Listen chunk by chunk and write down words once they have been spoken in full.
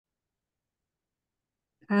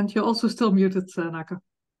And you're also still muted, Najko.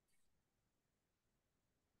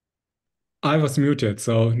 I was muted,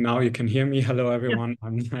 so now you can hear me. Hello, Yes. everyone.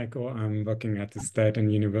 I'm Najko. I'm working at the State and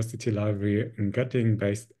University Library in Göttingen,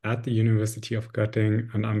 based at the University of Göttingen,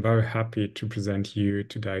 and I'm very happy to present you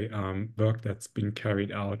today work that's been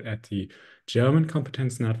carried out at the German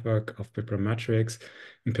Competence Network of Bibliometrics,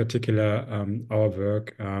 in particular our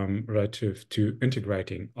work relative to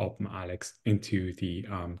integrating OpenAlex into the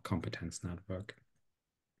Competence Network.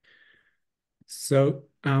 So,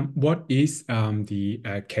 what is the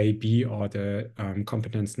KB, or the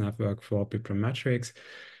Competence Network for Bibliometrics?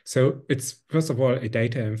 So it's first of all a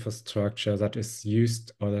data infrastructure that is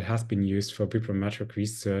used, or that has been used, for bibliometric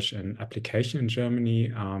research and application in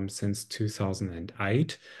Germany since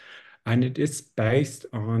 2008. And it is based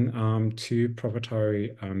on two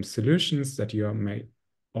proprietary solutions that you are made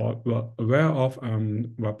or were aware of,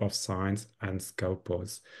 Web of Science and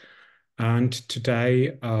Scopus. And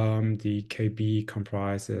today, the KB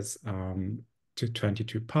comprises to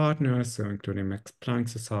 22 partners, so including Max Planck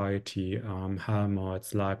Society,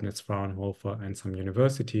 Helmholtz, Leibniz, Fraunhofer, and some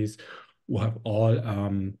universities who have all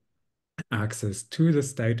access to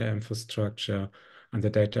this data infrastructure. And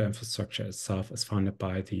the data infrastructure itself is funded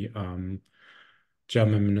by the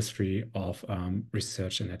German Ministry of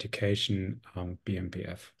Research and Education,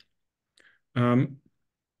 BMBF.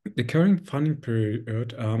 The current funding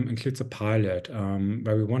period includes a pilot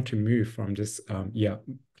where we want to move from this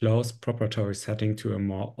closed proprietary setting to a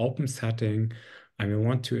more open setting. And we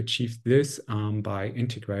want to achieve this by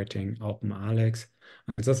integrating OpenAlex.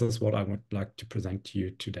 And this is what I would like to present to you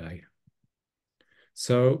today.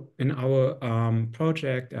 So in our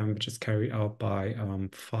project, which is carried out by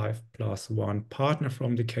 5+1 partner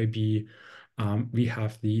from the KB, we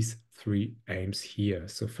have these three aims here.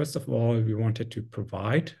 So first of all, we wanted to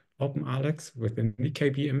provide OpenAlex within the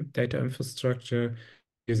KB data infrastructure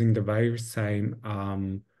using the very same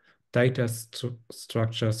data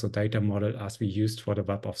structure, so data model, as we used for the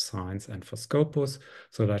Web of Science and for Scopus,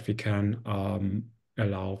 so that we can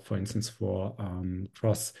allow, for instance, for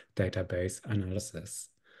cross-database analysis.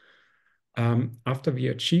 After we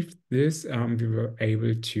achieved this, we were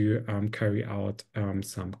able to carry out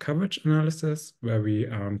some coverage analysis where we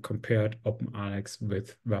compared OpenAlex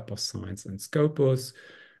with Web of Science and Scopus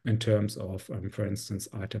in terms of, for instance,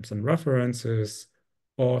 items and references,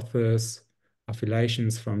 authors,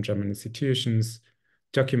 affiliations from German institutions,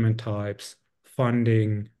 document types,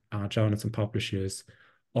 funding, journals and publishers,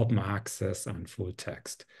 open access, and full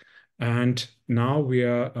text. And now we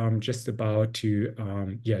are just about to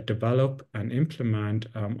develop and implement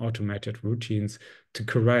automated routines to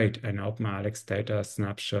create an OpenAlex data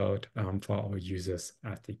snapshot for our users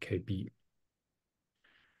at the KB.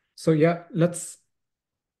 So yeah, let's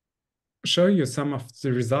show you some of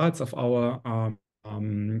the results of our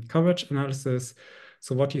coverage analysis.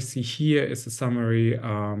 So what you see here is a summary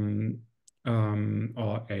or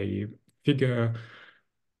a figure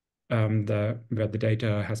where the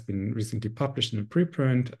data has been recently published in a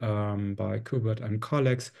preprint by Kubert and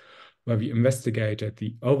colleagues, where we investigated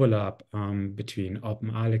the overlap between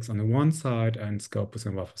OpenAlex on the one side and Scopus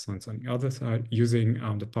and Web of Science on the other side, using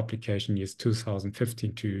the publication years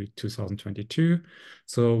 2015 to 2022.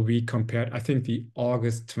 So we compared, I think, the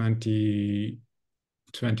August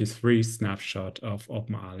 2023 snapshot of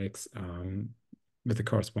OpenAlex with the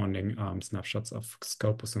corresponding snapshots of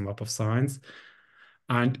Scopus and Web of Science.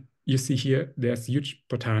 And you see here, there's huge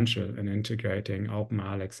potential in integrating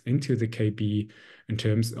OpenAlex into the KB in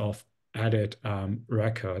terms of added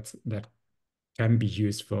records that can be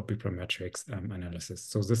used for bibliometrics analysis.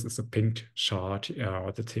 So this is a pink chart,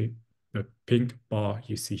 the pink bar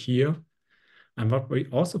you see here. And what we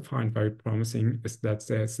also find very promising is that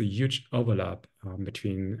there's a huge overlap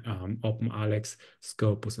between OpenAlex,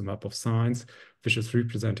 Scopus, and Web of Science, which is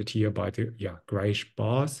represented here by the grayish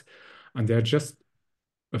bars. And they're just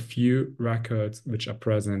a few records which are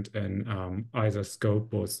present in either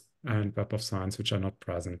Scopus and Web of Science, which are not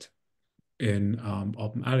present in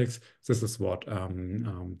OpenAlex. This is what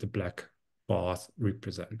the black bars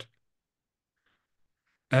represent.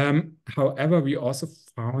 However, we also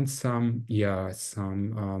found some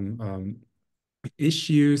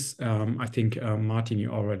issues. I think, Martin, you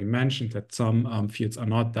already mentioned that some fields are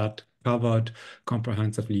not that covered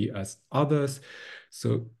comprehensively as others.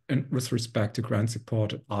 So with respect to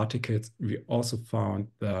grant-supported articles, we also found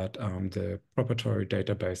that the proprietary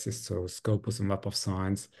databases, so Scopus and Web of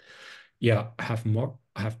Science, have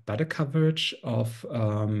better coverage of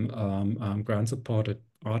grant-supported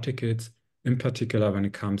articles. in particular when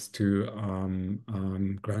it comes to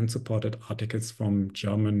grant-supported articles from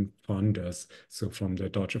German funders, so from the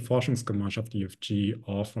Deutsche Forschungsgemeinschaft, DFG,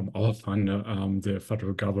 or from our funder, the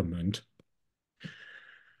federal government.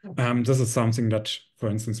 This is something that, for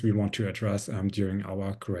instance, we want to address during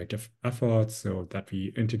our creative efforts, so that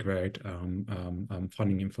we integrate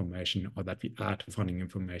funding information, or that we add funding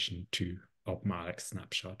information to OpenAlex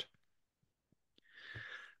Snapshot.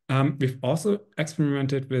 We've also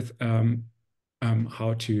experimented with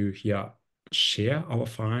how to share our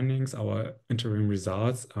findings, our interim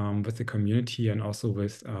results with the community and also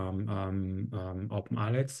with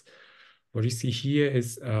OpenAlex. What you see here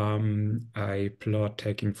is a plot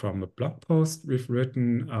taken from a blog post we've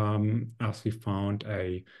written as we found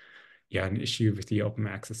an issue with the open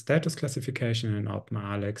access status classification in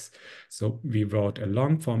OpenAlex. So we wrote a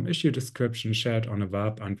long form issue description shared on the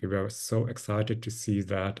web, and we were so excited to see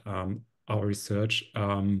that our research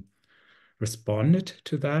responded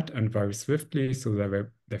to that and very swiftly. So they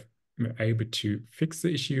were able to fix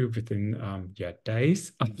the issue within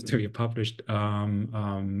days after we published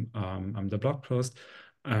the blog post.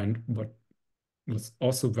 And what was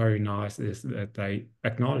also very nice is that they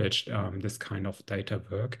acknowledged this kind of data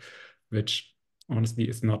work, which honestly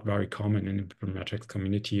is not very common in the bibliometrics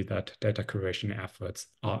community, that data curation efforts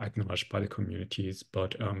are acknowledged by the communities.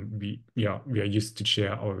 But we are used to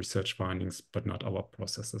share our research findings, but not our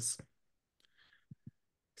processes.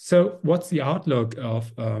 So what's the outlook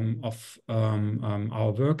of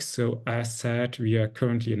our work? So as said, we are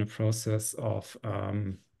currently in a process of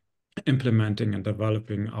implementing and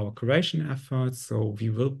developing our curation efforts. So we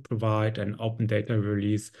will provide an open data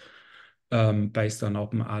release based on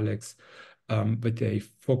OpenAlex with a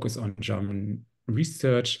focus on German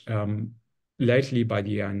research lately by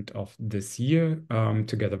the end of this year,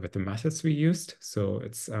 together with the methods we used. So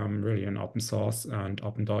it's really an open source and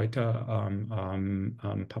open data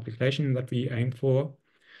publication that we aim for.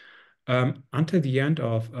 Until the end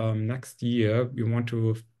of next year, we want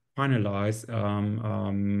to finalize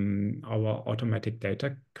our automatic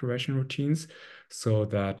data curation routines so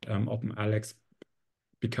that OpenAlex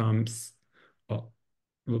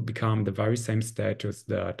will become the very same status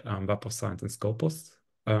that Web of Science and Scopus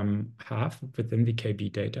have within the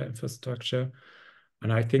KB data infrastructure.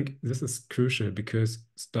 And I think this is crucial because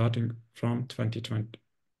starting from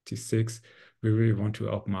 2026, we really want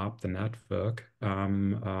to open up the network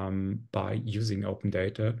by using open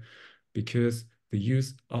data, because the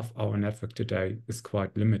use of our network today is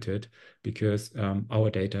quite limited because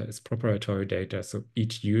our data is proprietary data. So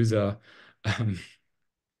each user,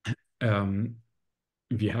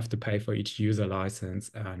 we have to pay for each user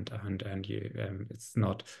license, and it's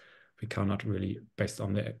not, we cannot really, based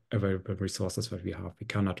on the available resources that we have, we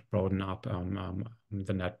cannot broaden up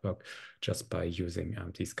the network just by using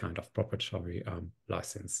these kind of proprietary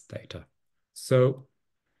license data. So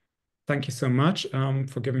thank you so much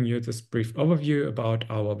for giving you this brief overview about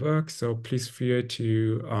our work. So please feel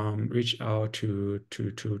to reach out to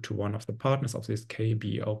one of the partners of this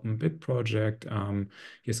KB Open Bid project.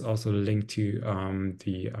 Here's also a link to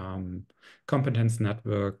the Competence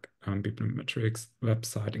Network Bibliometrics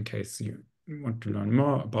website in case you want to learn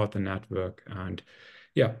more about the network. And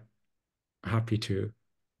yeah, happy to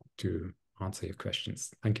answer your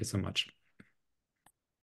questions. Thank you so much.